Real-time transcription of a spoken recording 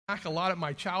back a lot at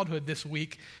my childhood this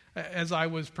week as I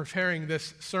was preparing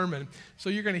this sermon. So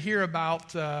you're going to hear about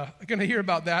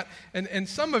that, and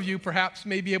some of you perhaps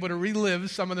may be able to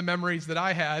relive some of the memories that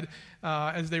I had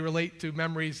as they relate to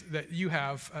memories that you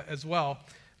have as well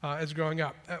as growing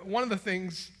up. One of the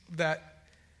things that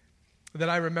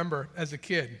I remember as a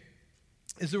kid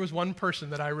is there was one person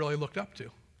that I really looked up to.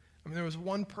 I mean, there was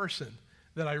one person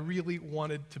that I really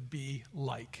wanted to be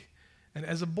like. And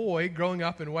as a boy growing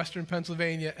up in Western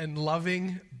Pennsylvania and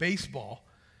loving baseball,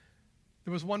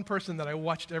 there was one person that I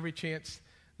watched every chance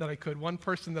that I could, one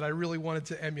person that I really wanted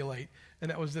to emulate, and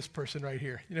that was this person right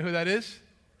here. You know who that is?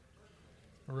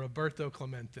 Roberto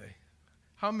Clemente.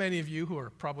 How many of you who are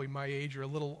probably my age or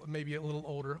maybe a little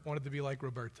older wanted to be like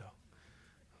Roberto?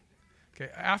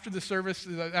 Okay, after the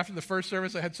first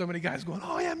service, I had so many guys going,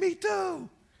 "Oh yeah, me too."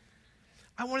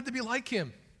 I wanted to be like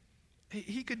him.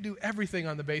 He could do everything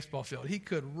on the baseball field. He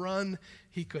could run,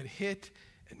 he could hit,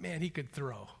 and man, he could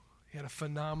throw. He had a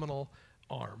phenomenal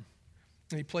arm.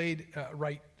 And he played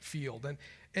right field.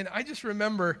 And I just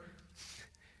remember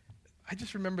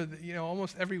that,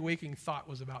 almost every waking thought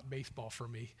was about baseball for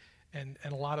me. And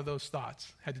a lot of those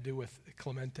thoughts had to do with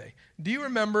Clemente. Do you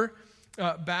remember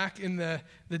back in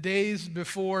the days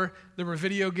before there were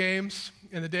video games,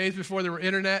 in the days before there were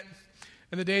internet,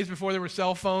 in the days before there were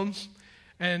cell phones?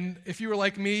 And if you were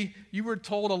like me, you were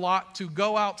told a lot to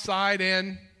go outside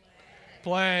and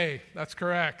play. That's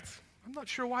correct. I'm not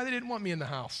sure why they didn't want me in the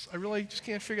house. I really just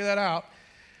can't figure that out.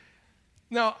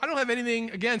 Now, I don't have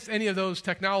anything against any of those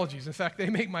technologies. In fact,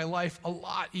 they make my life a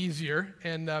lot easier.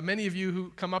 And many of you who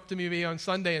come up to me on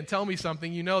Sunday and tell me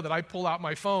something, you know that I pull out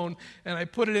my phone and I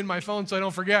put it in my phone so I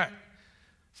don't forget.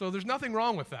 So there's nothing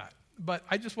wrong with that. But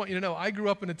I just want you to know, I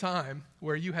grew up in a time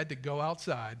where you had to go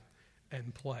outside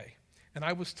and play. And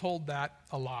I was told that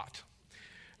a lot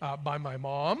by my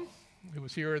mom, who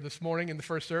was here this morning in the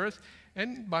first service,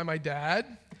 and by my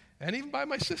dad, and even by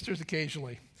my sisters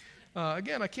occasionally.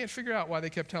 Again, I can't figure out why they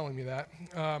kept telling me that.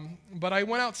 But I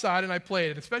went outside and I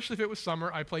played, and especially if it was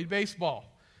summer, I played baseball.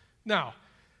 Now,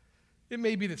 it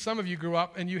may be that some of you grew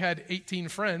up and you had 18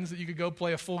 friends that you could go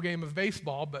play a full game of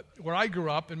baseball, but where I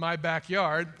grew up in my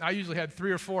backyard, I usually had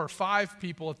 3 or 4 or 5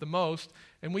 people at the most,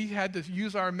 and we had to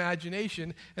use our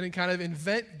imagination and then kind of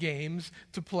invent games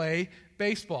to play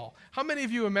baseball. How many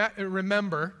of you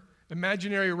remember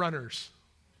imaginary runners?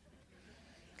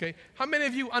 Okay, how many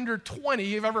of you under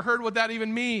 20 have ever heard what that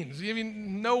even means?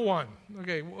 No one.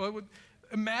 Okay,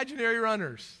 imaginary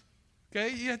runners.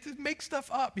 Okay, you had to make stuff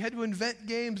up. You had to invent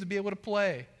games to be able to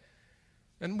play.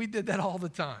 And we did that all the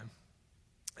time.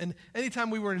 And anytime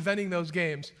we were inventing those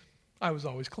games, I was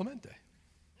always Clemente.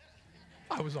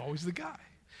 I was always the guy.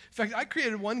 In fact, I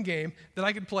created one game that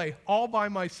I could play all by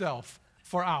myself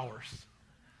for hours.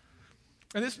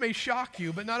 And this may shock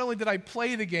you, but not only did I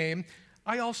play the game,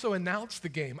 I also announced the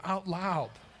game out loud.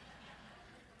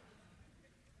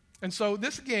 And so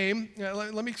this game,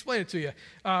 let me explain it to you.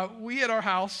 We at our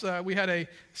house, we had a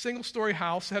single-story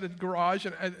house, had a garage,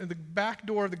 and the back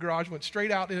door of the garage went straight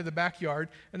out into the backyard,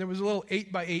 and there was a little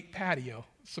 8x8 patio,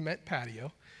 cement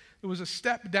patio. There was a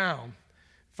step down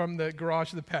from the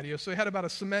garage to the patio, so it had about a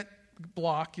cement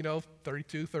block,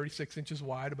 32, 36 inches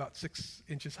wide, about 6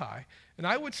 inches high. And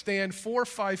I would stand 4 or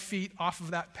 5 feet off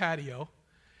of that patio,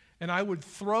 and I would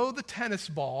throw the tennis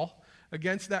ball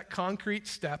against that concrete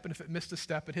step, and if it missed a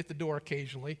step, it hit the door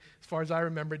occasionally. As far as I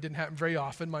remember, it didn't happen very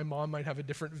often. My mom might have a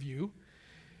different view.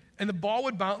 And the ball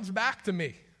would bounce back to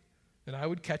me, and I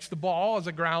would catch the ball as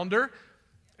a grounder,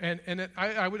 and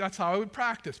that's how I would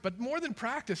practice. But more than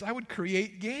practice, I would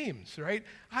create games, right?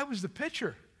 I was the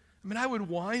pitcher. I mean, I would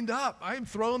wind up. I'm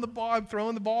throwing the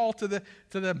ball to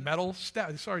the metal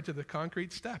step, to the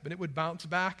concrete step, and it would bounce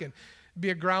back and be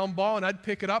a ground ball, and I'd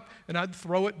pick it up, and I'd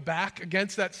throw it back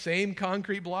against that same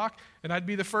concrete block, and I'd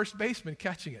be the first baseman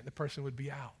catching it, and the person would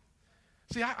be out.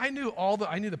 See, I knew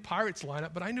the Pirates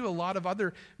lineup, but I knew a lot of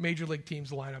other Major League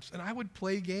teams' lineups, and I would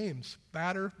play games,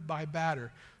 batter by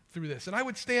batter, through this. And I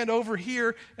would stand over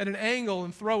here at an angle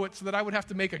and throw it so that I would have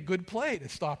to make a good play to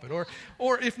stop it.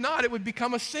 Or if not, it would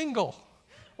become a single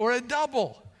or a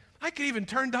double. I could even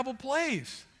turn double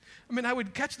plays. I mean, I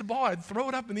would catch the ball, I'd throw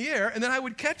it up in the air, and then I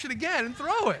would catch it again and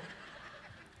throw it.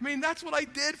 I mean, that's what I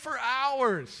did for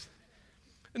hours.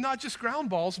 And not just ground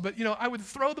balls, but, I would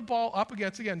throw the ball up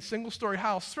against, again, single-story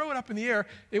house, throw it up in the air,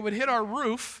 it would hit our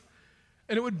roof,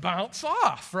 and it would bounce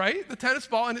off, right? The tennis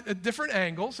ball at different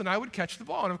angles, and I would catch the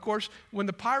ball. And, of course, when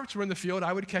the Pirates were in the field,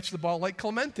 I would catch the ball like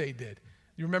Clemente did.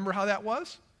 You remember how that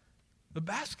was? The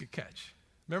basket catch.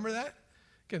 Remember that?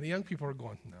 Again, the young people are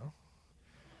going, no.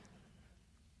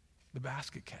 The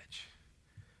basket catch.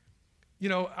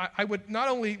 I would, not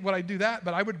only would I do that,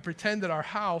 but I would pretend that our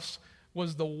house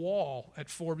was the wall at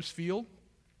Forbes Field.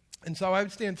 And so I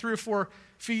would stand 3 or 4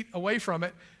 feet away from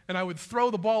it, and I would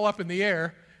throw the ball up in the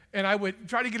air, and I would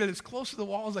try to get it as close to the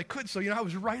wall as I could. So, I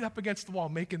was right up against the wall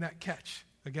making that catch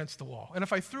against the wall. And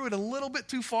if I threw it a little bit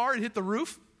too far and hit the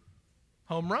roof,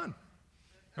 home run,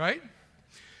 right?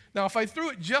 Now, if I threw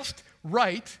it just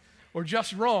right or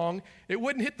just wrong, it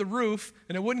wouldn't hit the roof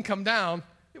and it wouldn't come down.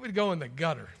 It would go in the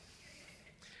gutter.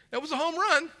 That was a home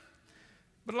run,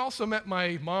 but it also meant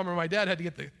my mom or my dad had to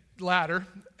get the ladder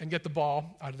and get the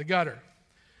ball out of the gutter.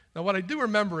 Now, what I do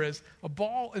remember is a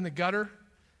ball in the gutter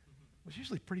was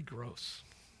usually pretty gross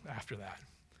after that.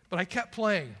 But I kept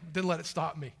playing, didn't let it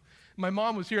stop me. My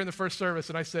mom was here in the first service,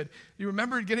 and I said, "You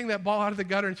remember getting that ball out of the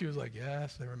gutter?" And she was like,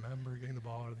 "Yes, I remember getting the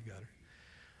ball out of the gutter."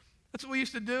 That's what we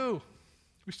used to do.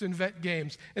 We used to invent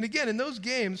games. And again, in those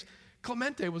games,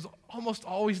 Clemente was almost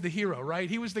always the hero, right?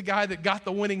 He was the guy that got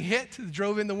the winning hit, that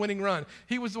drove in the winning run.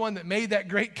 He was the one that made that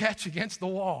great catch against the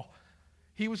wall.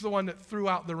 He was the one that threw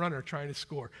out the runner trying to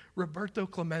score. Roberto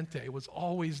Clemente was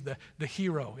always the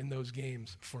hero in those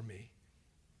games for me.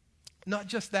 Not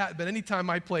just that, but anytime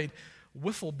I played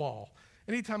wiffle ball,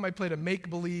 anytime I played a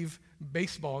make-believe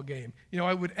baseball game,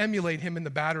 I would emulate him in the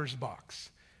batter's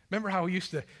box. Remember how he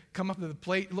used to come up to the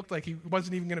plate? It looked like he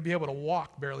wasn't even going to be able to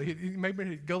walk barely. Maybe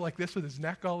he'd go like this with his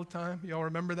neck all the time. You all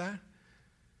remember that?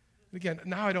 Again,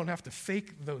 now I don't have to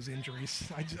fake those injuries.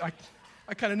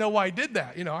 I kind of know why I did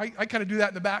that. I kind of do that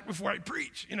in the back before I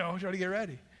preach, try to get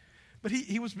ready. But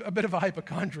he was a bit of a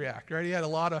hypochondriac, right? He had a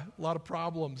lot of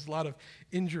problems, a lot of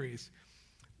injuries.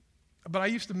 But I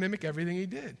used to mimic everything he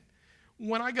did.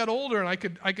 When I got older and I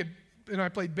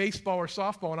played baseball or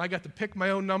softball and I got to pick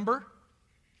my own number,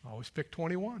 I always picked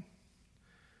 21.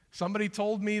 Somebody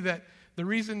told me after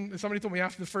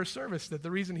the first service that the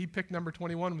reason he picked number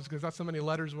 21 was because that's how many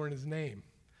letters were in his name.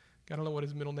 I don't know what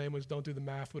his middle name was. Don't do the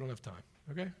math. We don't have time.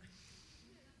 Okay?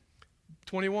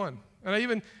 21.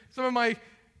 And some of my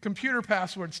computer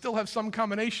passwords still have some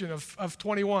combination of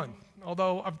 21,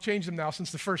 although I've changed them now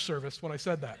since the first service when I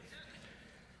said that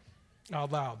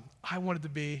out loud. I wanted to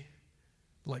be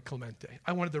like Clemente.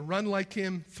 I wanted to run like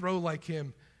him, throw like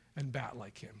him, and bat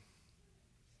like him.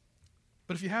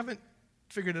 But if you haven't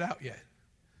figured it out yet,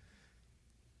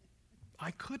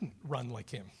 I couldn't run like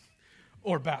him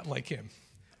or bat like him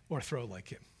or throw like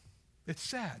him. It's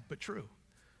sad, but true.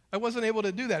 I wasn't able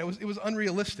to do that. It was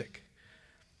unrealistic.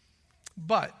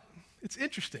 But it's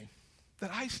interesting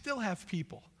that I still have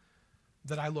people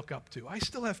that I look up to. I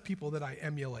still have people that I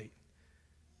emulate.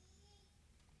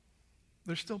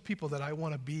 There's still people that I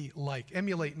want to be like.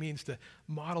 Emulate means to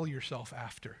model yourself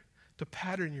after, to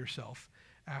pattern yourself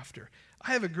after.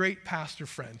 I have a great pastor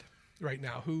friend right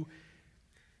now who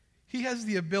he has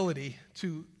the ability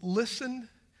to listen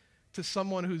to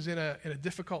someone who's in a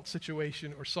difficult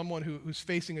situation or someone who's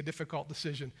facing a difficult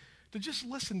decision, to just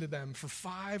listen to them for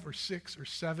 5 or 6 or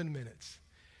 7 minutes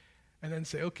and then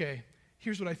say, "Okay,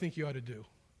 here's what I think you ought to do.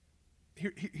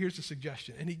 Here's a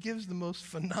suggestion." And he gives the most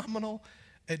phenomenal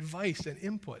advice and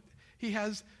input. He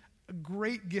has a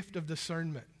great gift of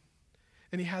discernment,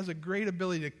 and he has a great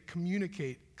ability to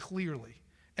communicate clearly.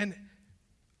 And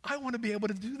I want to be able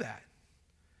to do that.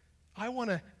 I want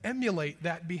to emulate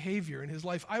that behavior in his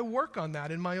life. I work on that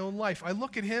in my own life. I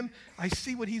look at him, I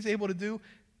see what he's able to do,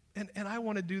 and I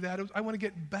want to do that. I want to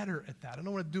get better at that. I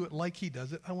don't want to do it like he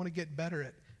does it. I want to get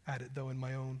better at it, though, in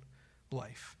my own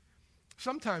life.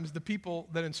 Sometimes the people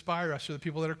that inspire us are the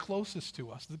people that are closest to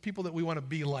us, the people that we want to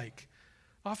be like.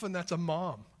 Often that's a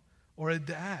mom or a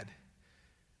dad.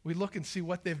 We look and see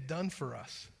what they've done for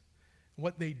us,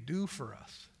 what they do for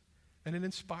us, and it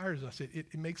inspires us.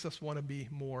 It makes us want to be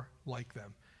more like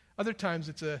them. Other times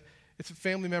it's a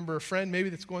family member or friend maybe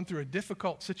that's going through a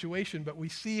difficult situation, but we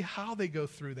see how they go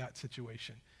through that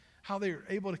situation, how they're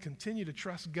able to continue to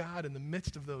trust God in the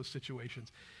midst of those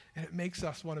situations. And it makes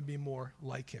us want to be more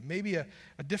like him. Maybe a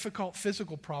difficult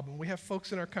physical problem. We have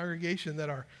folks in our congregation that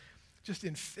are just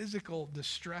in physical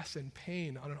distress and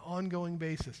pain on an ongoing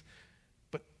basis.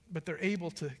 But they're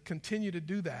able to continue to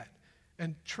do that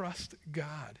and trust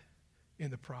God in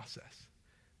the process.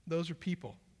 Those are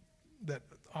people that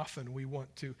often we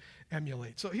want to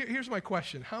emulate. So here's my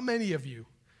question. How many of you,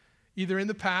 either in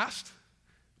the past,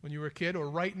 when you were a kid, or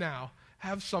right now,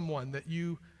 have someone that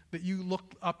you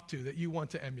look up to, that you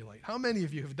want to emulate? How many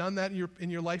of you have done that in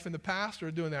your life in the past or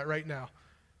are doing that right now?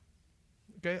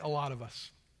 Okay, a lot of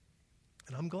us.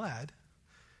 And I'm glad,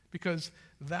 because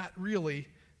that really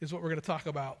is what we're going to talk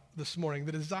about this morning.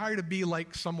 The desire to be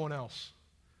like someone else,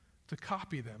 to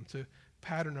copy them, to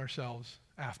pattern ourselves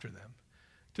after them.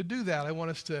 To do that, I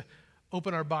want us to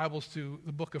open our Bibles to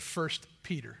the book of 1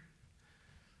 Peter.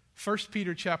 1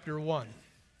 Peter chapter 1.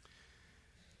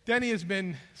 Denny has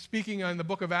been speaking on the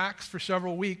book of Acts for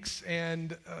several weeks,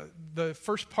 and the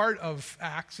first part of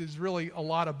Acts is really a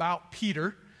lot about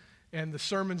Peter and the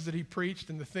sermons that he preached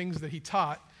and the things that he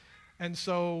taught. And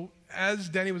so as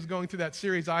Denny was going through that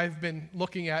series, I've been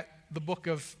looking at the book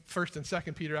of 1st and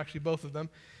 2nd Peter, actually both of them,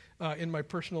 in my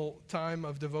personal time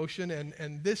of devotion.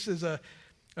 And this is a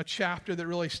chapter that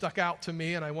really stuck out to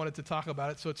me, and I wanted to talk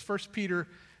about it. So it's 1 Peter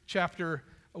chapter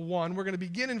 1. We're going to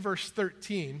begin in verse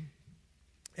 13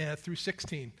 through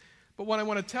 16. But what I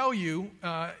want to tell you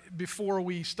before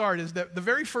we start is that the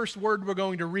very first word we're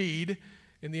going to read,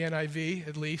 in the NIV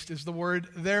at least, is the word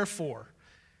therefore.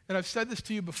 And I've said this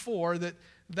to you before,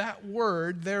 that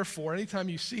word, therefore, anytime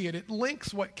you see it, it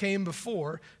links what came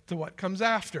before to what comes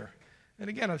after. And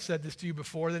again, I've said this to you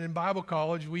before, that in Bible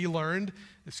college we learned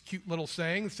this cute little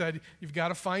saying that said, you've got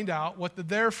to find out what the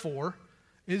therefore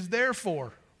is there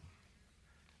for.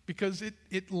 Because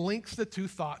it links the two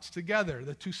thoughts together,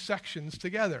 the two sections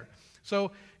together.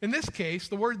 So in this case,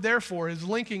 the word therefore is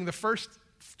linking the first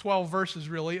 12 verses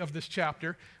really of this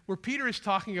chapter, where Peter is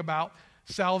talking about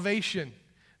salvation,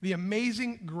 the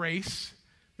amazing grace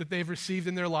that they've received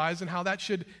in their lives and how that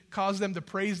should cause them to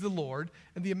praise the Lord,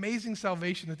 and the amazing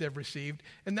salvation that they've received.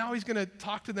 And now he's going to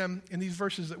talk to them in these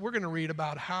verses that we're going to read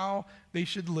about how they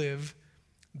should live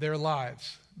their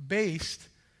lives based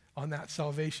on that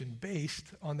salvation, based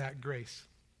on that grace.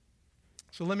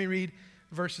 So let me read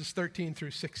verses 13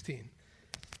 through 16.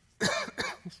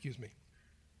 Excuse me.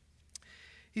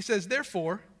 He says,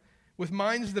 therefore, with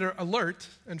minds that are alert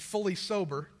and fully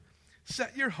sober,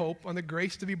 set your hope on the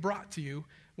grace to be brought to you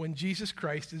when Jesus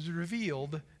Christ is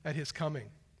revealed at his coming.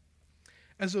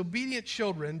 As obedient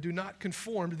children, do not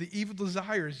conform to the evil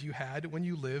desires you had when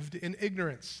you lived in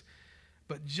ignorance.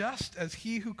 But just as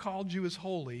he who called you is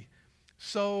holy,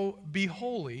 so be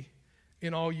holy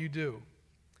in all you do.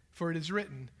 For it is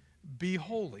written, be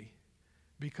holy,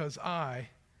 because I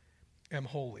am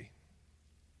holy.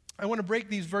 I want to break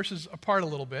these verses apart a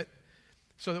little bit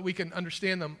so that we can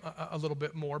understand them a little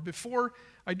bit more. Before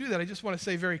I do that, I just want to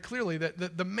say very clearly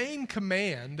that the main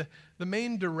command, the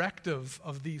main directive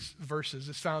of these verses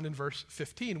is found in verse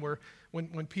 15, where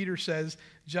when Peter says,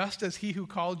 just as he who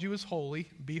called you is holy,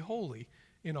 be holy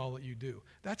in all that you do.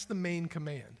 That's the main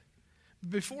command.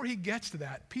 Before he gets to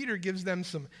that, Peter gives them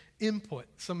some input,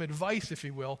 some advice, if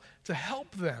you will, to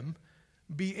help them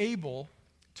be able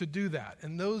to do that.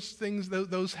 And those things,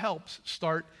 those helps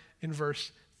start in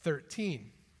verse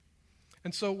 13.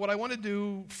 And so what I want to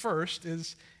do first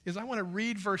is I want to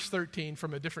read verse 13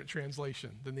 from a different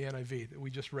translation than the NIV that we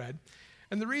just read.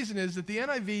 And the reason is that the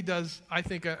NIV does, I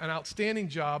think, an outstanding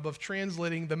job of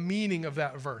translating the meaning of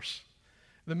that verse,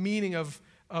 the meaning of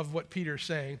what Peter's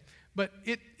saying. But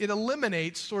it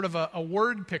eliminates sort of a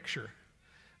word picture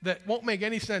that won't make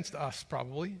any sense to us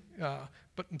probably,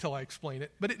 but until I explain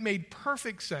it. But it made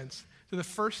perfect sense to the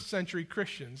first century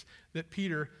Christians that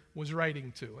Peter was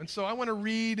writing to. And so I want to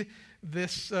read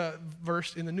this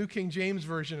verse in the New King James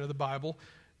Version of the Bible,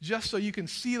 just so you can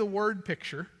see the word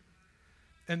picture,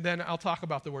 and then I'll talk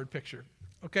about the word picture.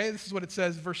 Okay, this is what it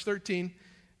says, verse 13,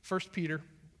 1 Peter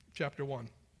chapter 1.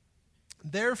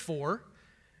 Therefore,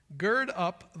 gird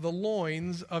up the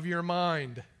loins of your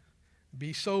mind,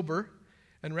 be sober,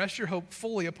 and rest your hope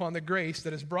fully upon the grace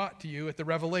that is brought to you at the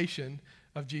revelation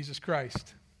of Jesus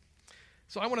Christ.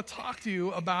 So I want to talk to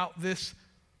you about this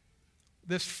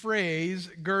phrase,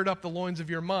 gird up the loins of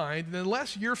your mind. And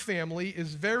unless your family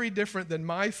is very different than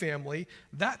my family,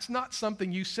 that's not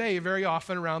something you say very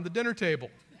often around the dinner table.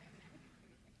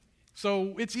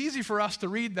 So it's easy for us to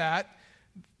read that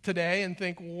today and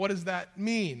think, what does that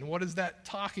mean? What is that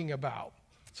talking about?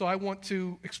 So I want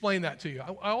to explain that to you.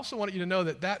 I also want you to know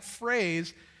that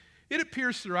phrase, it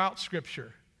appears throughout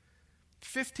Scripture.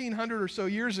 1,500 or so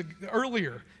years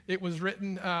earlier, it was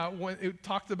written, when it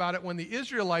talked about it when the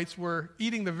Israelites were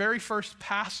eating the very first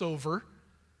Passover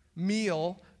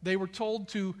meal. They were told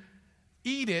to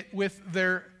eat it with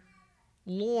their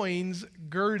loins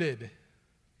girded.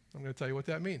 I'm going to tell you what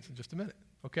that means in just a minute.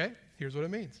 Okay? Here's what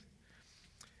it means.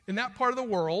 In that part of the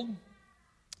world,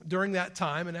 during that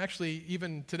time, and actually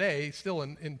even today, still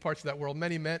in parts of that world,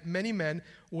 many men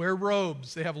wear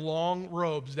robes. They have long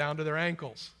robes down to their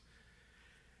ankles.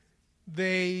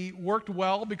 They worked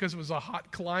well because it was a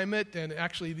hot climate, and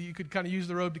actually you could kind of use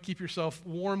the robe to keep yourself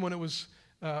warm when it was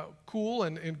cool,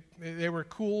 and they were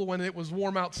cool when it was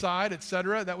warm outside,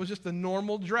 etc. That was just a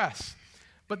normal dress.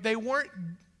 But they weren't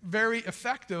very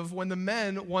effective when the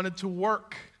men wanted to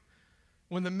work,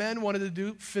 when the men wanted to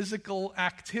do physical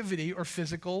activity or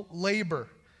physical labor.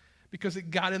 because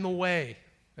it got in the way,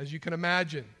 as you can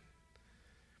imagine.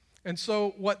 And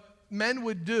so what men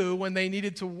would do when they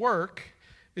needed to work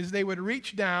is they would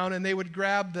reach down and they would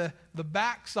grab the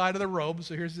back side of the robe.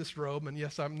 So here's this robe, and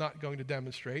yes, I'm not going to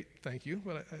demonstrate. Thank you,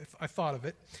 but I thought of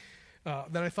it.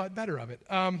 Then I thought better of it.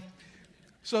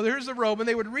 So there's the robe, and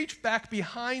they would reach back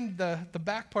behind the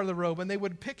back part of the robe, and they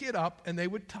would pick it up, and they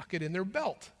would tuck it in their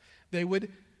belt. They would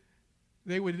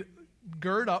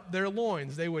gird up their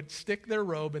loins. They would stick their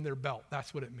robe in their belt.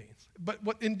 That's what it means. But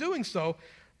in doing so,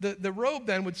 the robe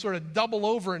then would sort of double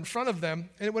over in front of them,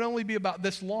 and it would only be about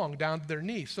this long down to their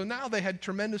knees. So now they had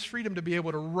tremendous freedom to be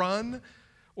able to run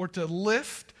or to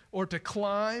lift or to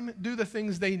climb, do the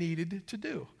things they needed to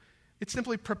do. It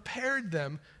simply prepared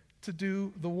them to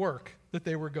do the work that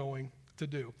they were going to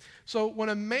do. So when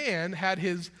a man had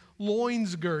his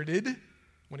loins girded,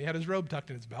 when he had his robe tucked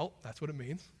in his belt, that's what it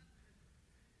means,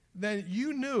 then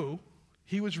you knew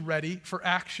he was ready for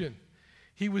action.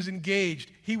 He was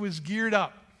engaged. He was geared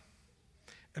up.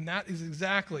 And that is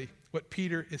exactly what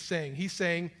Peter is saying. He's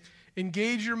saying,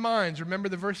 engage your minds. Remember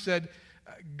the verse said,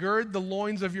 gird the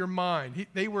loins of your mind.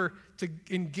 They were to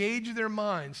engage their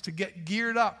minds, to get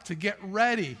geared up, to get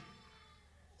ready.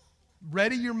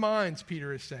 Ready your minds,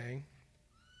 Peter is saying,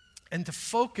 and to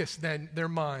focus then their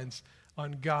minds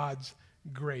on God's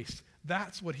grace.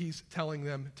 That's what he's telling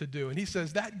them to do. And he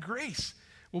says that grace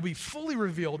will be fully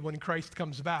revealed when Christ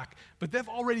comes back. But they've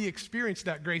already experienced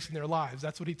that grace in their lives.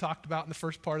 That's what he talked about in the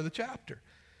first part of the chapter.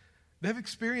 They've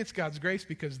experienced God's grace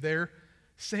because they're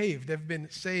saved. They've been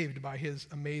saved by his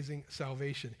amazing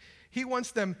salvation. He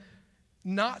wants them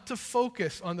not to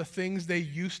focus on the things they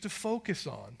used to focus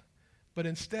on, but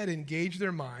instead engage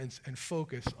their minds and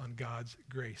focus on God's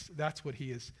grace. That's what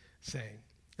he is saying.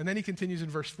 And then he continues in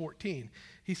verse 14.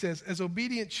 He says, as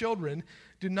obedient children,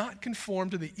 do not conform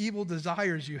to the evil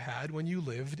desires you had when you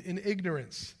lived in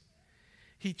ignorance.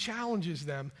 He challenges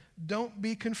them, don't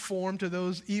be conformed to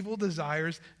those evil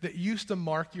desires that used to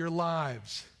mark your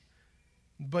lives.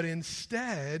 But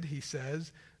instead, he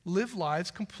says, live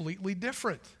lives completely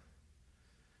different.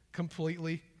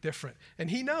 Completely different.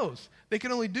 And he knows they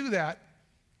can only do that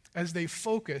as they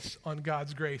focus on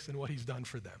God's grace and what he's done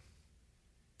for them.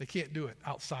 They can't do it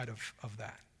outside of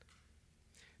that.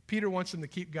 Peter wants them to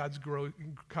keep God's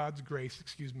grace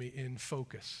in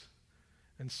focus.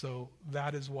 And so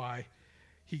that is why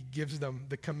he gives them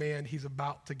the command he's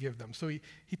about to give them. So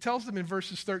he tells them in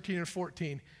verses 13 and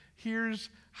 14, here's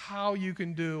how you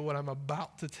can do what I'm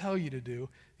about to tell you to do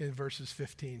in verses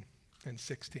 15 and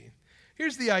 16.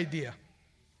 Here's the idea.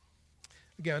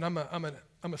 Again, I'm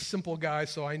a simple guy,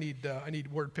 so I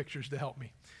need word pictures to help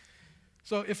me.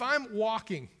 So if I'm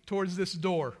walking towards this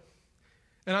door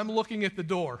and I'm looking at the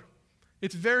door,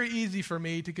 it's very easy for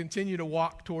me to continue to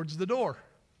walk towards the door.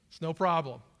 It's no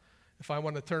problem. If I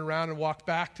want to turn around and walk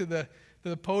back to the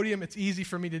podium, it's easy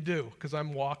for me to do because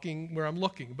I'm walking where I'm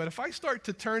looking. But if I start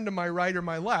to turn to my right or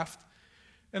my left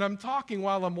and I'm talking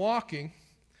while I'm walking,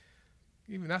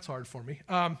 even that's hard for me,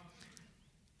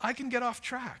 I can get off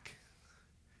track.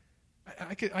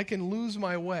 I can lose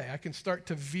my way. I can start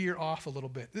to veer off a little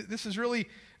bit. This is really,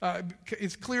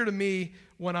 it's clear to me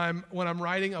when I'm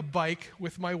riding a bike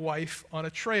with my wife on a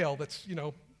trail that's,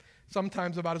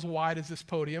 sometimes about as wide as this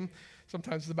podium,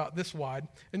 sometimes it's about this wide,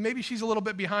 and maybe she's a little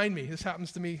bit behind me. This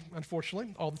happens to me,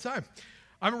 unfortunately, all the time.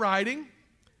 I'm riding,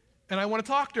 and I want to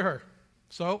talk to her,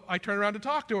 so I turn around to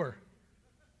talk to her.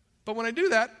 But when I do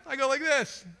that, I go like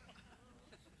this.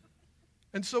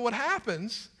 And so what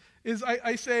happens is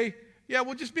I say, yeah,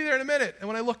 we'll just be there in a minute. And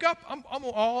when I look up,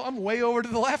 I'm way over to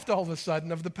the left all of a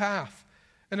sudden of the path.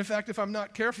 And in fact, if I'm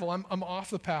not careful, I'm off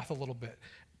the path a little bit.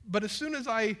 But as soon as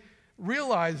I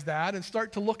realize that and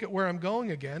start to look at where I'm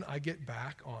going again, I get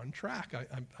back on track.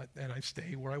 And I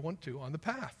stay where I want to on the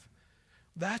path.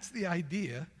 That's the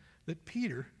idea that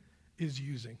Peter is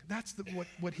using. That's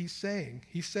what he's saying.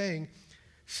 He's saying,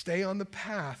 stay on the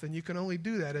path, and you can only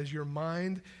do that as your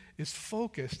mind is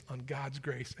focused on God's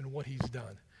grace and what he's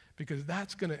done. Because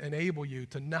that's going to enable you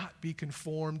to not be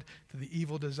conformed to the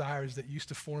evil desires that used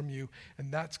to form you,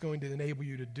 and that's going to enable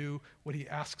you to do what he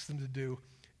asks them to do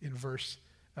in verses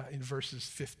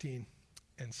 15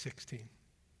 and 16.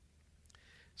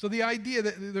 So the idea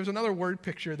that there's another word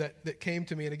picture that came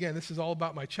to me, and again, this is all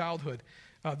about my childhood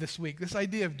this week. This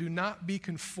idea of do not be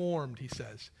conformed, he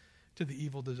says, to the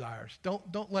evil desires.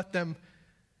 Don't let them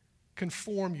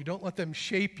conform you. Don't let them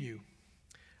shape you.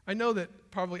 I know that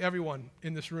probably everyone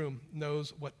in this room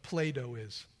knows what Play-Doh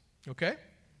is, okay?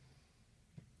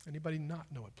 Anybody not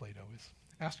know what Play-Doh is?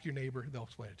 Ask your neighbor, they'll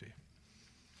explain it to you.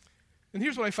 And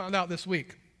here's what I found out this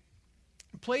week.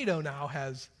 Play-Doh now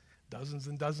has dozens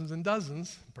and dozens and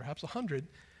dozens, perhaps 100,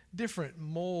 different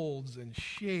molds and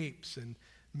shapes and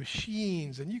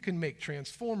machines, and you can make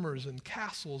transformers and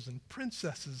castles and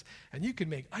princesses, and you can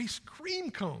make ice cream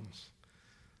cones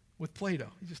with Play-Doh.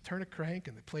 You just turn a crank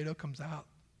and the Play-Doh comes out.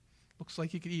 Looks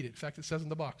like you could eat it. In fact, it says in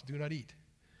the box, do not eat.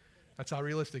 That's how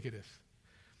realistic it is.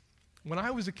 When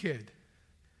I was a kid,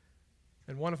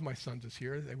 and one of my sons is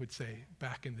here, they would say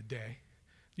back in the day,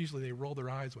 usually they roll their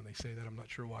eyes when they say that, I'm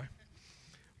not sure why.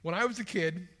 When I was a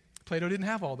kid, Play-Doh didn't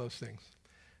have all those things.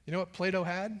 You know what Play-Doh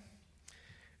had?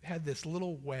 It had this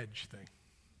little wedge thing.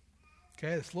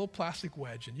 Okay, this little plastic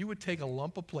wedge, and you would take a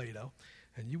lump of Play-Doh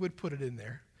and you would put it in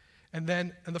there. And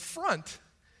then in the front,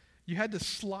 you had to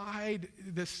slide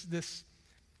this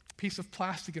piece of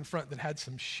plastic in front that had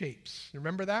some shapes. You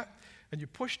remember that? And you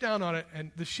push down on it,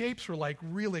 and the shapes were like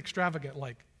really extravagant,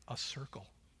 like a circle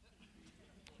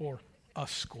or a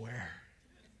square.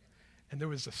 And there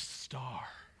was a star.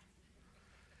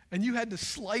 And you had to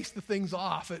slice the things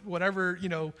off at whatever,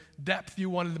 depth you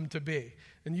wanted them to be.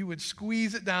 And you would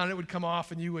squeeze it down, and it would come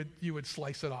off, and you would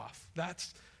slice it off.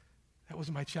 That was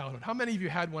my childhood. How many of you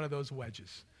had one of those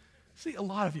wedges? See, a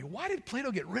lot of you. Why did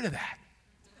Play-Doh get rid of that?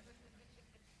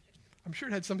 I'm sure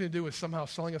it had something to do with somehow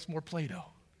selling us more Play-Doh.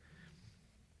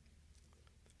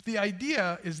 The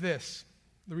idea is this.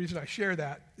 The reason I share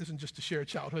that isn't just to share a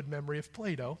childhood memory of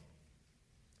Play-Doh.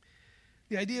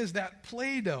 The idea is that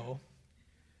Play-Doh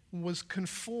was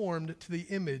conformed to the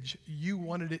image you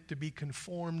wanted it to be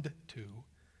conformed to.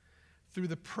 Through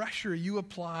the pressure you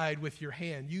applied with your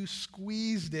hand, you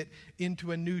squeezed it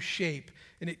into a new shape,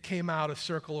 and it came out a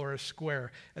circle or a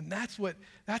square. And that's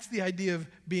the idea of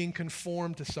being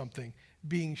conformed to something,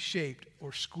 being shaped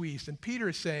or squeezed. And Peter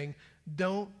is saying,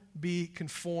 don't be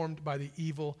conformed by the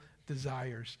evil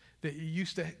desires that you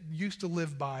used to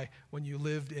live by when you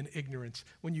lived in ignorance,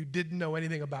 when you didn't know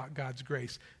anything about God's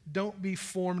grace. Don't be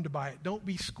formed by it. Don't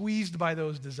be squeezed by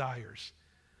those desires.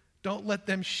 Don't let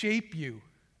them shape you.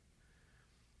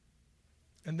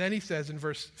 And then he says in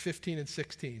verse 15 and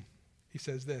 16, he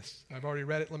says this. I've already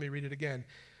read it. Let me read it again.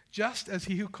 Just as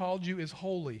he who called you is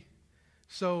holy,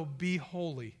 so be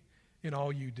holy in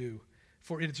all you do.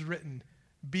 For it is written,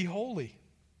 be holy,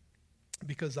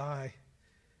 because I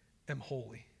am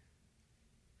holy.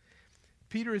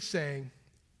 Peter is saying,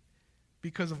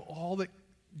 because of all that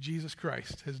Jesus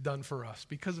Christ has done for us,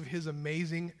 because of his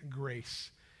amazing grace,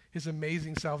 his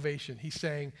amazing salvation, he's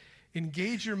saying,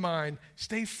 engage your mind,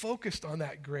 stay focused on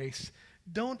that grace.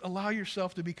 Don't allow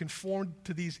yourself to be conformed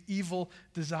to these evil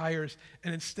desires,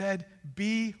 and instead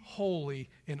be holy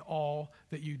in all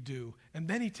that you do. And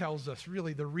then he tells us,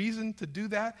 really, the reason to do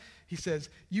that, he says,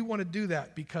 you want to do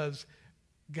that because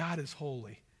God is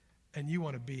holy, and you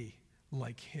want to be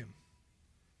like him.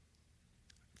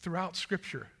 Throughout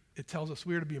Scripture, it tells us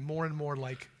we are to be more and more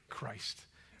like Christ.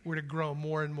 We're to grow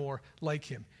more and more like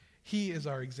him. He is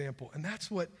our example, and that's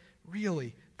what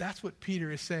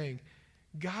Peter is saying.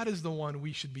 God is the one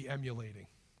we should be emulating.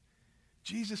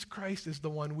 Jesus Christ is the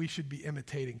one we should be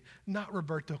imitating, not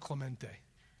Roberto Clemente.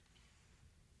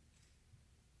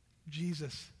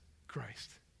 Jesus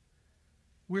Christ.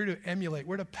 We're to emulate,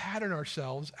 we're to pattern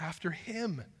ourselves after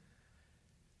him.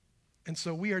 And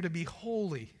so we are to be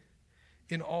holy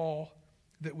in all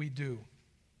that we do.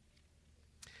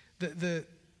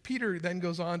 Peter then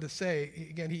goes on to say,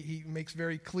 again, he makes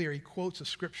very clear, he quotes a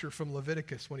scripture from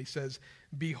Leviticus when he says,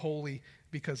 be holy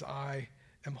because I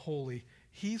am holy.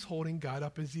 He's holding God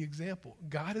up as the example.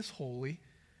 God is holy.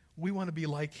 We want to be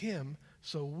like him,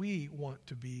 so we want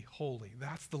to be holy.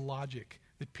 That's the logic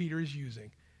that Peter is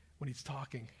using when he's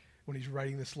talking, when he's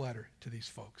writing this letter to these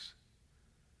folks.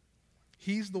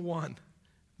 He's the one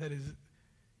that has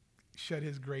shed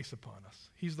his grace upon us.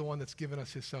 He's the one that's given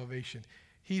us his salvation.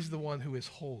 He's the one who is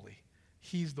holy.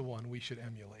 He's the one we should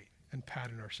emulate and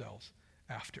pattern ourselves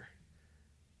after.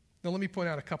 Now, let me point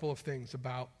out a couple of things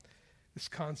about this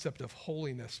concept of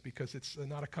holiness, because it's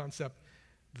not a concept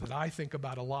that I think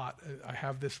about a lot. I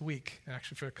have this week,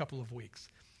 actually for a couple of weeks.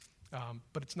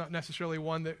 But it's not necessarily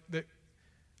one that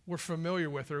we're familiar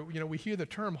with. Or, we hear the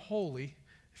term holy.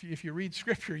 If you read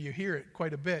Scripture, you hear it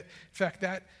quite a bit. In fact,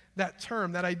 that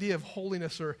term, that idea of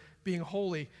holiness or being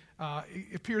holy,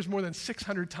 it appears more than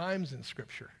 600 times in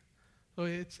Scripture. So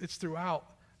it's throughout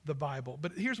the Bible.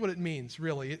 But here's what it means,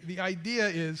 really. The idea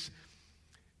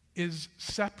is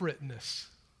separateness,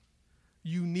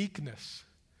 uniqueness.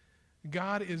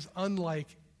 God is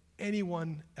unlike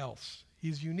anyone else.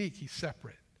 He's unique. He's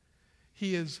separate.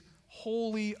 He is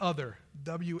wholly other,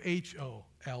 WHOLLY,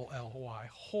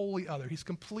 wholly other. He's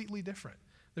completely different.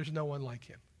 There's no one like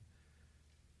him.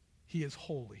 He is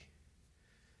holy.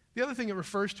 The other thing it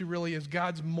refers to really is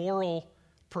God's moral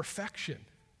perfection.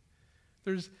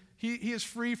 He is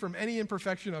free from any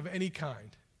imperfection of any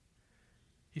kind.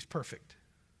 He's perfect.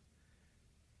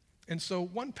 And so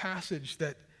one passage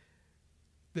that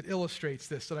illustrates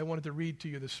this that I wanted to read to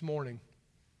you this morning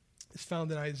is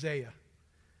found in Isaiah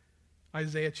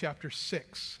chapter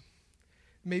 6.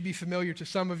 It may be familiar to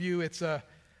some of you. It's a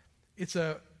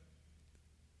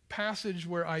passage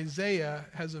where Isaiah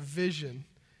has a vision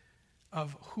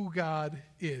of who God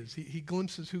is. He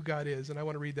glimpses who God is, and I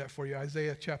want to read that for you.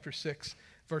 Isaiah chapter 6,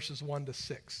 verses 1 to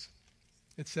 6.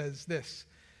 It says this: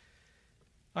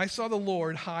 I saw the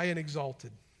Lord high and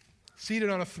exalted, seated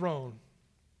on a throne,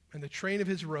 and the train of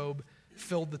his robe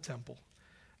filled the temple.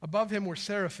 Above him were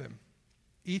seraphim,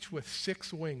 each with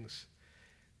 6 wings.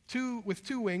 With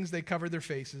 2 wings they covered their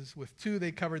faces, with 2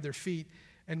 they covered their feet,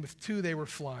 and with 2 they were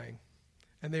flying.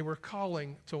 And they were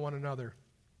calling to one another,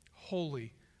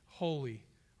 Holy, holy,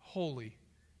 holy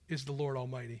is the Lord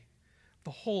Almighty.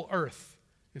 The whole earth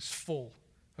is full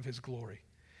of his glory.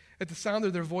 At the sound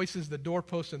of their voices, the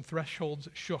doorposts and thresholds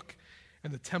shook,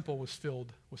 and the temple was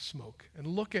filled with smoke. And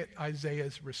look at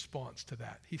Isaiah's response to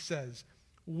that. He says,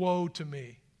 Woe to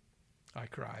me, I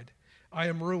cried. I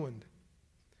am ruined.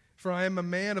 For I am a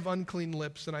man of unclean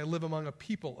lips, and I live among a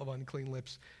people of unclean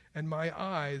lips, and my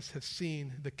eyes have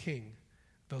seen the King,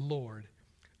 the Lord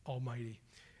Almighty.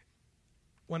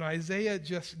 When Isaiah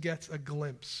just gets a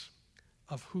glimpse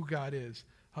of who God is,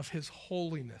 of his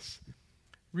holiness,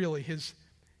 really his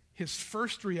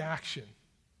first reaction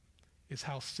is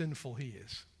how sinful he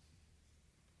is.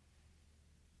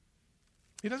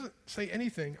 He doesn't say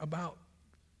anything about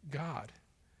God.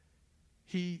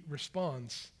 He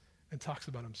responds and talks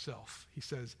about himself. He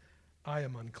says, I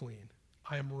am unclean.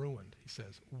 I am ruined. He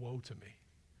says, woe to me.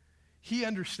 He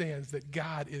understands that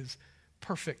God is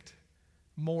perfect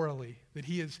morally, that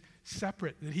he is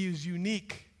separate, that he is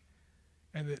unique,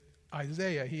 and that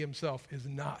Isaiah, he himself, is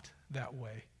not that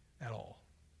way at all.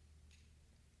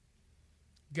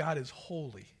 God is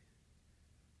holy.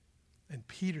 And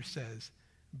Peter says,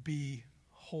 be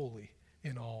holy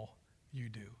in all you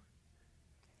do.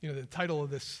 You know, the title of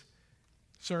this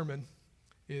sermon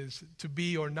is To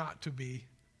Be or Not to Be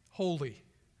Holy.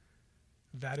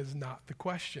 That is not the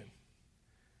question.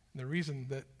 And the reason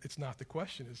that it's not the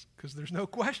question is because there's no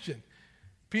question.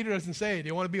 Peter doesn't say, do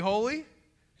you want to be holy?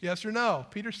 Yes or no?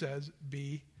 Peter says,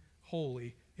 be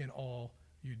holy in all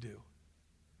you do.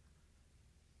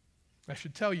 I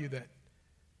should tell you that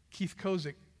Keith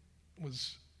Kozik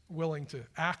was willing to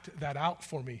act that out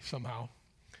for me somehow,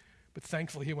 but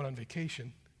thankfully he went on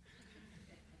vacation.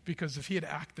 Because if he had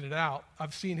acted it out,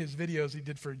 I've seen his videos he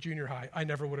did for junior high, I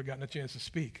never would have gotten a chance to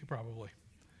speak, probably.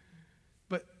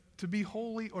 But to be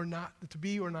holy or not, to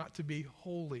be or not to be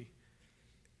holy,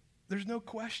 there's no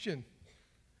question.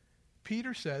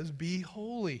 Peter says, be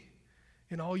holy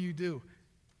in all you do.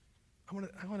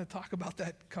 I want to talk about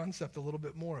that concept a little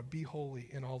bit more, be holy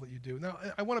in all that you do. Now,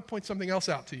 I want to point something else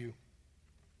out to you.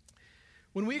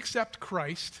 When we accept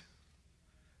Christ,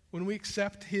 when we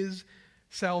accept his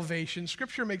salvation,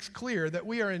 Scripture makes clear that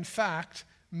we are in fact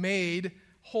made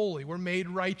holy. We're made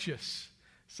righteous.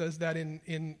 It says that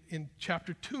in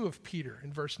chapter 2 of Peter,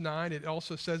 in verse 9. It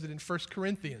also says it in 1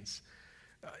 Corinthians.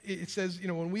 It says, you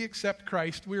know, when we accept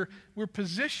Christ, we're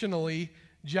positionally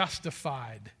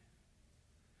justified.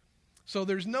 So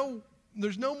there's no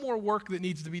more work that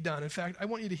needs to be done. In fact, I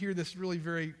want you to hear this really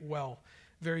very well,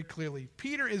 very clearly.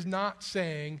 Peter is not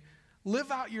saying, live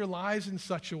out your lives in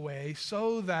such a way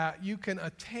so that you can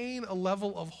attain a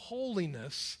level of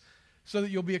holiness so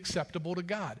that you'll be acceptable to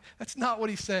God. That's not what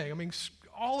he's saying. I mean,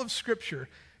 all of Scripture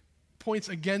points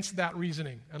against that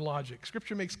reasoning and logic.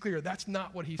 Scripture makes clear that's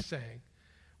not what he's saying.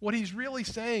 What he's really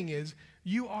saying is,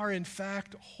 you are in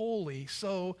fact holy,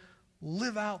 so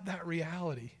live out that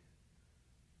reality.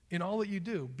 In all that you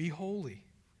do, be holy.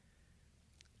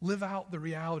 Live out the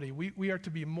reality. We are to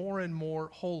be more and more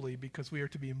holy because we are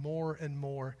to be more and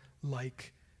more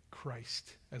like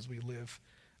Christ as we live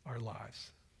our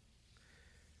lives.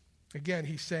 Again,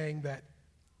 he's saying that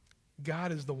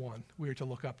God is the one we are to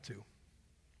look up to.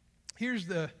 Here's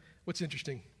what's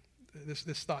interesting.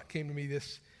 This thought came to me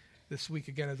this week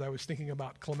again as I was thinking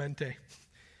about Clemente.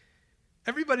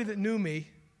 Everybody that knew me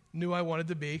knew I wanted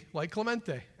to be like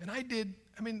Clemente. And I did.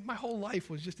 I mean, my whole life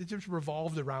it just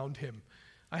revolved around him.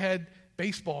 I had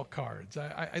baseball cards.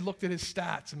 I looked at his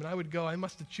stats. I mean, I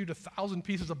must have chewed 1,000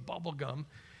 pieces of bubble gum.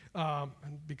 And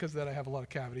because of that, I have a lot of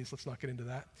cavities. Let's not get into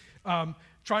that.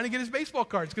 Trying to get his baseball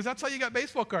cards, because that's how you got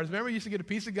baseball cards. Remember, you used to get a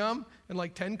piece of gum and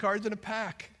like 10 cards in a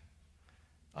pack.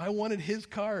 I wanted his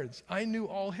cards. I knew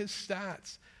all his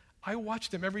stats. I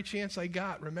watched him every chance I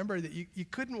got. Remember that you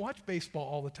couldn't watch baseball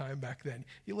all the time back then.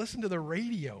 You listened to the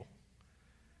radio.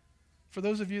 For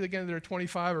those of you, again, that are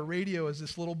 25, a radio is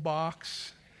this little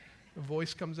box. A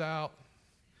voice comes out.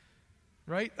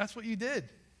 Right? That's what you did.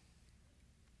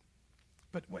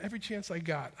 But every chance I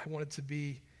got, I wanted to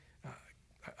be,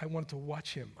 I wanted to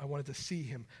watch him. I wanted to see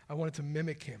him. I wanted to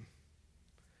mimic him.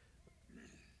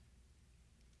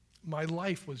 My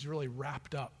life was really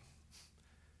wrapped up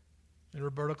in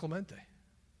Roberto Clemente.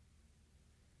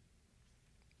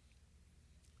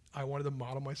 I wanted to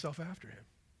model myself after him.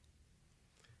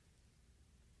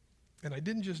 And I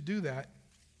didn't just do that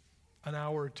an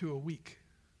hour or two a week.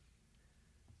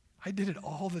 I did it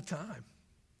all the time.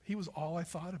 He was all I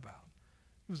thought about.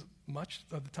 It was much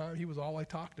of the time, he was all I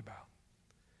talked about.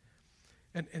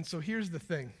 And so here's the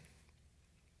thing.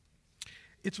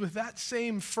 It's with that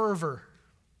same fervor,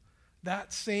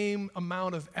 that same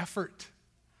amount of effort,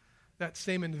 that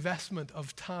same investment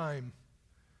of time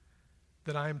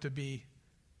that I am to be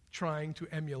trying to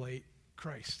emulate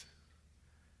Christ.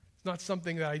 It's not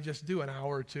something that I just do an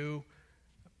hour or two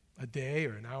a day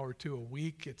or an hour or two a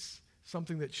week. It's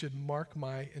something that should mark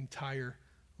my entire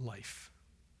life.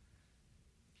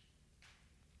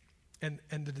 And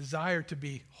the desire to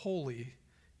be holy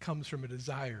comes from a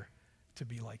desire to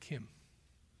be like him.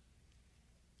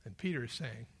 And Peter is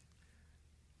saying,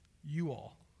 you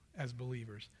all as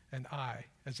believers and I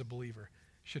as a believer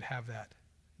should have that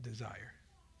desire.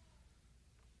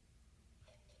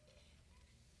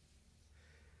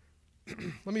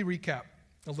 Let me recap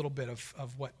a little bit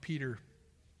of what Peter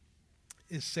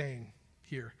is saying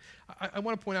here. I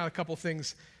want to point out a couple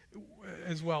things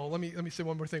as well. Let me say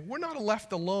one more thing. We're not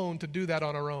left alone to do that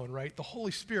on our own, right? The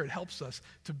Holy Spirit helps us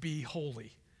to be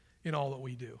holy in all that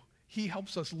we do. He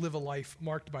helps us live a life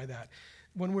marked by that.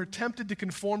 When we're tempted to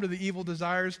conform to the evil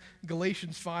desires,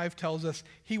 Galatians 5 tells us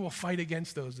he will fight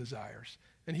against those desires,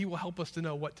 and he will help us to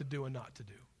know what to do and not to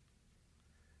do.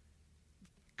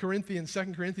 2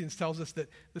 Corinthians tells us that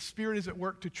the Spirit is at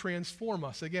work to transform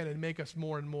us again and make us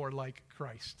more and more like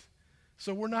Christ.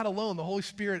 So we're not alone. The Holy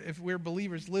Spirit, if we're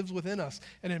believers, lives within us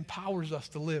and empowers us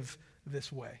to live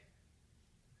this way.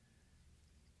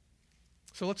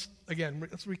 So let's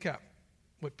recap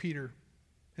what Peter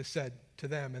has said to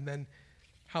them and then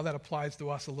how that applies to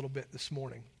us a little bit this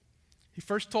morning. He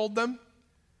first told them,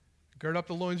 gird up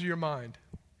the loins of your mind.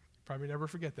 Probably never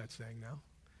forget that saying now.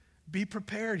 Be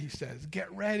prepared, he says. Get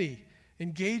ready.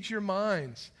 Engage your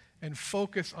minds and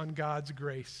focus on God's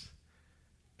grace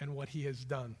and what he has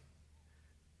done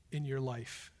in your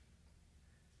life.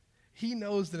 He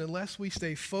knows that unless we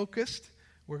stay focused,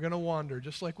 we're going to wander,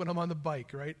 just like when I'm on the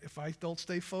bike, right? If I don't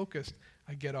stay focused,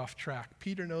 I get off track.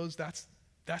 Peter knows that's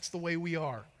the way we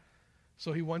are.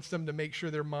 So he wants them to make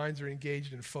sure their minds are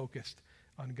engaged and focused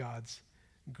on God's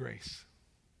grace.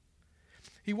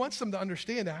 He wants them to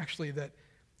understand, actually, that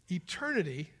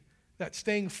eternity, that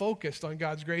staying focused on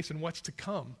God's grace and what's to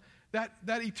come, that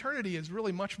eternity is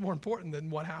really much more important than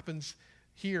what happens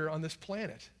here on this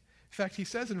planet. In fact, he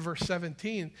says in verse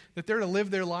 17 that they're to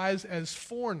live their lives as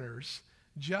foreigners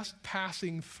just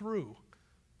passing through.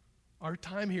 Our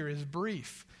time here is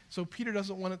brief. So Peter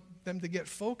doesn't want them to get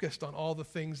focused on all the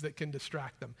things that can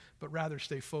distract them, but rather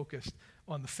stay focused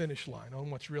on the finish line, on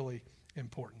what's really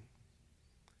important.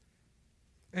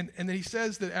 And then he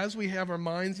says that as we have our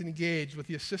minds engaged with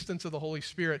the assistance of the Holy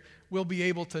Spirit, we'll be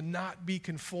able to not be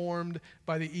conformed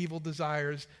by the evil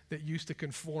desires that used to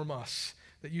conform us,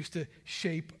 that used to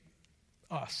shape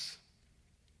us.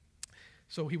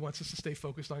 So he wants us to stay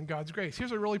focused on God's grace.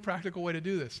 Here's a really practical way to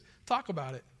do this. Talk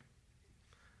about it.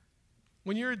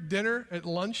 When you're at dinner, at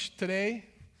lunch today,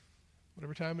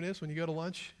 whatever time it is, when you go to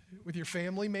lunch with your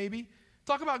family maybe,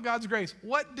 talk about God's grace.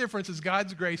 What difference has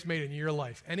God's grace made in your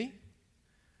life? Any?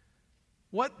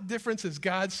 What difference has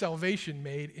God's salvation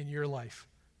made in your life?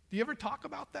 Do you ever talk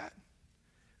about that?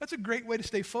 That's a great way to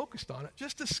stay focused on it.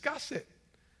 Just discuss it.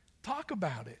 Talk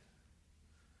about it.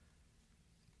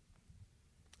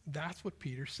 That's what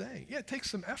Peter's saying. Yeah, it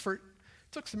takes some effort.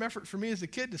 It took some effort for me as a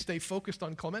kid to stay focused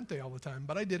on Clemente all the time,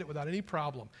 but I did it without any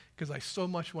problem because I so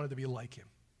much wanted to be like him.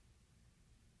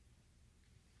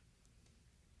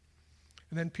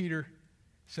 And then Peter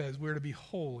says we're to be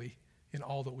holy in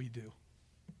all that we do.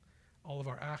 All of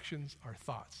our actions, our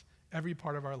thoughts, every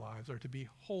part of our lives are to be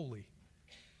holy,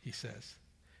 he says.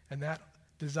 And that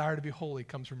desire to be holy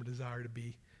comes from a desire to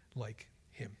be like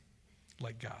him,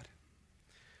 like God.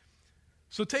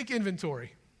 So take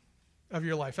inventory of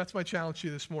your life. That's my challenge to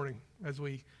you this morning as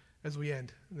we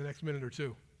end in the next minute or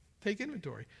two. Take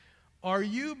inventory. Are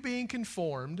you being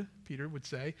conformed, Peter would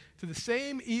say,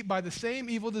 to by the same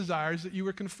evil desires that you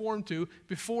were conformed to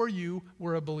before you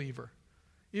were a believer?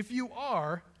 If you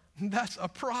are, that's a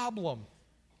problem,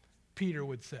 Peter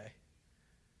would say.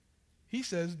 He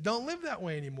says, don't live that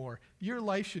way anymore. Your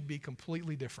life should be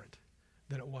completely different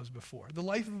than it was before. The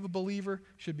life of a believer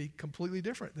should be completely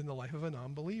different than the life of a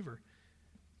non-believer.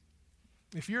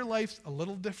 If your life's a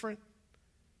little different,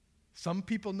 some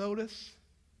people notice,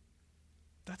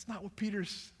 that's not what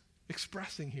Peter's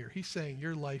expressing here. He's saying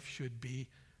your life should be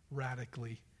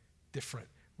radically different,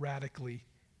 radically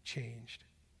changed.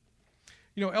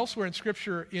 You know, elsewhere in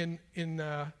Scripture, in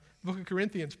the book of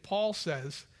Corinthians, Paul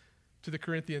says to the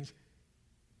Corinthians,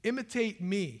 imitate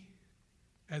me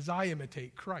as I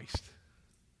imitate Christ.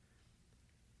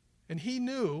 And he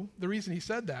knew the reason he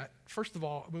said that. First of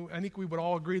all, I think we would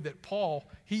all agree that Paul,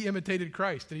 he imitated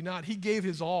Christ, did he not? He gave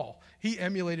his all. He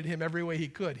emulated him every way he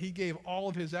could. He gave all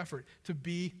of his effort to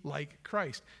be like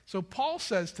Christ. So Paul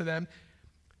says to them,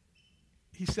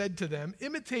 he said to them,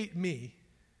 imitate me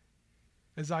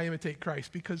as I imitate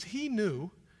Christ, because he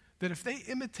knew that if they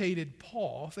imitated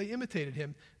Paul, if they imitated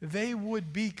him, they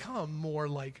would become more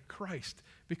like Christ,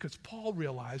 because Paul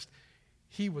realized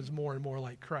he was more and more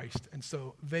like Christ, and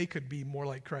so they could be more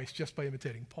like Christ just by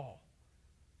imitating Paul.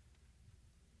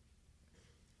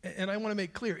 And I want to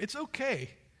make clear, it's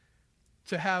okay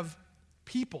to have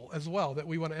people as well that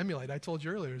we want to emulate. I told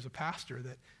you earlier as a pastor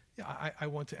that I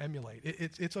want to emulate.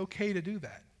 It's okay to do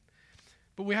that.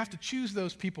 But we have to choose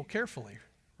those people carefully,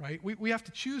 right? We have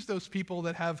to choose those people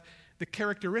that have the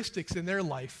characteristics in their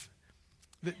life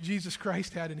that Jesus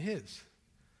Christ had in his,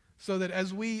 so that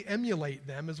as we emulate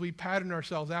them, as we pattern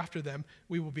ourselves after them,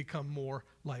 we will become more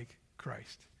like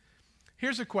Christ.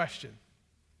 Here's a question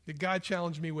that God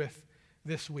challenged me with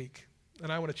this week,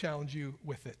 and I want to challenge you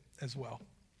with it as well.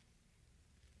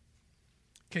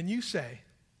 Can you say,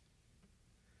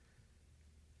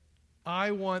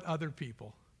 I want other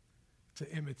people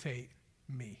to imitate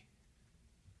me?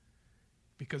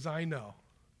 Because I know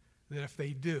that if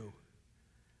they do,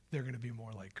 they're going to be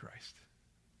more like Christ.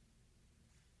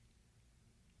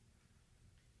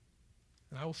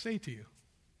 And I will say to you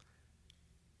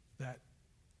that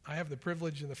I have the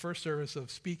privilege in the first service of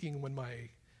speaking when my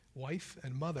wife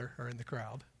and mother are in the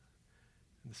crowd,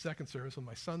 and the second service when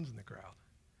my son's in the crowd.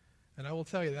 And I will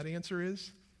tell you that answer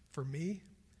is, for me,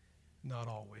 not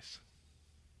always.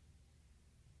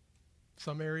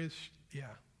 Some areas,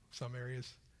 yeah. Some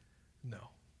areas, no.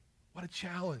 What a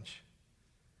challenge.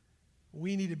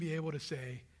 We need to be able to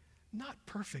say, not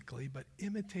perfectly, but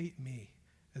imitate me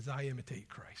as I imitate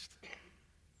Christ.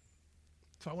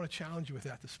 So I want to challenge you with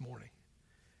that this morning.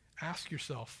 Ask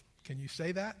yourself, can you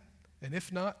say that? And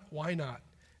if not, why not?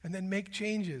 And then make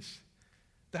changes.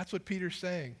 That's what Peter's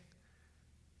saying.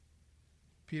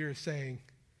 Peter is saying,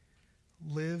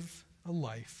 live a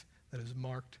life that is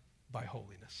marked by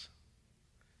holiness.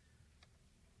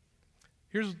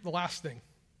 Here's the last thing.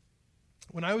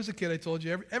 When I was a kid, I told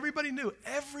you, everybody knew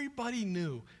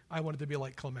I wanted to be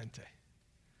like Clemente.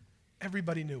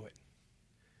 Everybody knew it.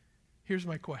 Here's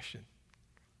my question.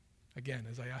 Again,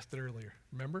 as I asked it earlier,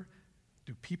 remember,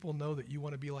 do people know that you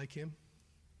want to be like him?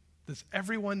 Does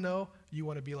everyone know you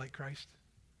want to be like Christ?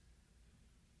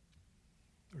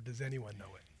 Or does anyone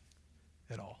know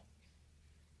it at all?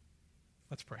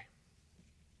 Let's pray.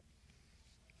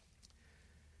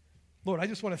 Lord, I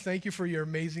just want to thank you for your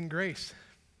amazing grace,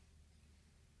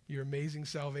 your amazing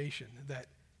salvation that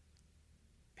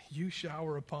you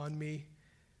shower upon me.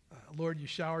 Lord, you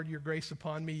showered your grace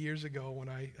upon me years ago when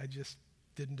I just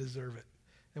didn't deserve it.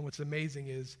 And what's amazing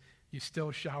is you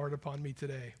still showered upon me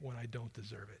today when I don't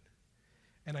deserve it.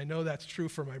 And I know that's true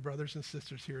for my brothers and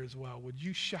sisters here as well. Would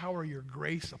you shower your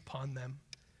grace upon them?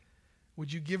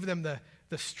 Would you give them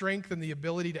the strength and the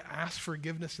ability to ask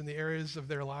forgiveness in the areas of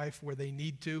their life where they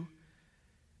need to?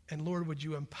 And Lord, would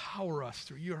you empower us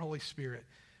through your Holy Spirit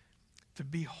to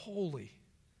be holy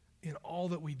in all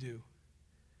that we do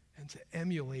and to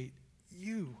emulate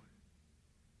you?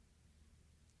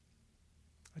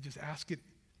 I just ask it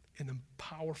in the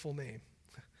powerful name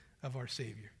of our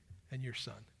Savior and your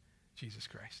Son, Jesus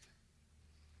Christ.